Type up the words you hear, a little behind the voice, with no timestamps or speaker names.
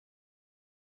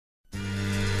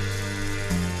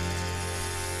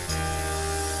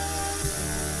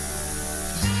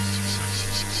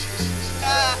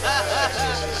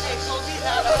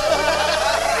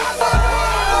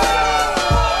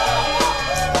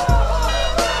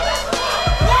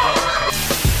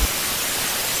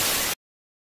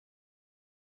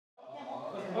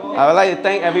I would like to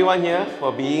thank everyone here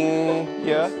for being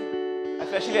here.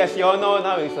 Especially as you all know,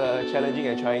 now it's a challenging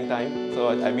and trying time.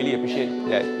 So I really appreciate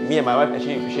that. Me and my wife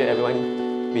actually appreciate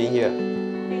everyone being here.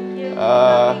 Thank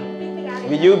you.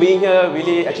 With you being here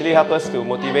really actually help us to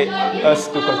motivate us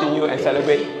to continue and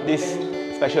celebrate this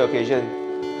special occasion.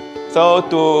 So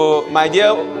to my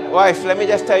dear wife, let me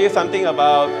just tell you something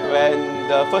about when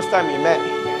the first time we met.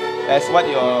 As what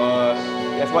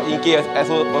Inky has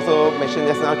also mentioned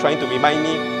just now, trying to remind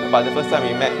me about the first time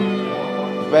we met.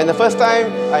 When the first time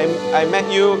I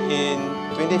met you in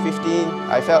 2015,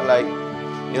 I felt like,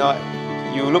 you know,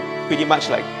 you look pretty much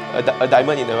like a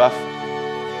diamond in the rough.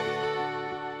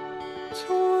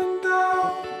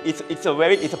 It's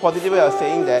a positive way of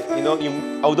saying that, you know,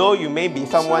 although you may be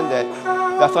someone that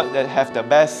does not have the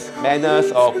best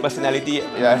manners or personality,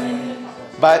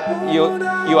 but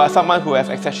you are someone who has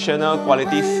exceptional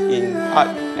qualities in heart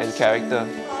and character.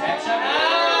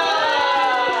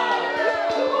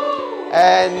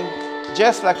 And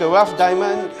just like a rough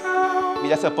diamond,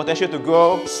 it has a potential to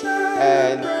grow,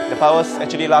 and the powers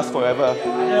actually last forever.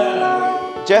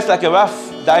 Just like a rough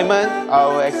diamond,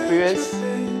 our experience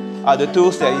are the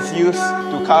tools that is used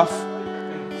to carve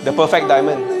the perfect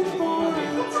diamond.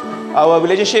 Our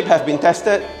relationship has been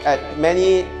tested at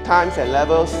many times and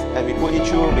levels, and we put it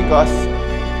through because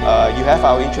you have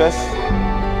our interests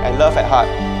and love at heart.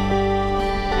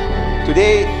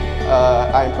 Today,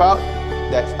 I am proud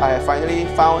that I have finally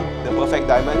found the perfect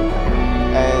diamond,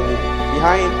 and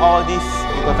behind all this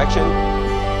imperfection,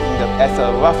 as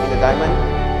a rough in the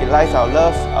diamond, it lies our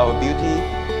love, our beauty,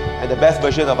 and the best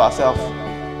version of ourselves.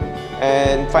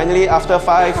 And finally, after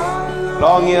 5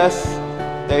 long years,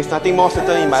 there is nothing more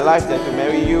certain in my life than to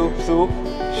marry you, Sue.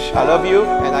 I love you,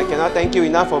 and I cannot thank you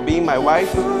enough for being my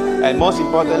wife. And most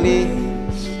importantly,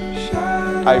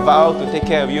 I vow to take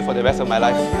care of you for the rest of my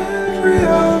life.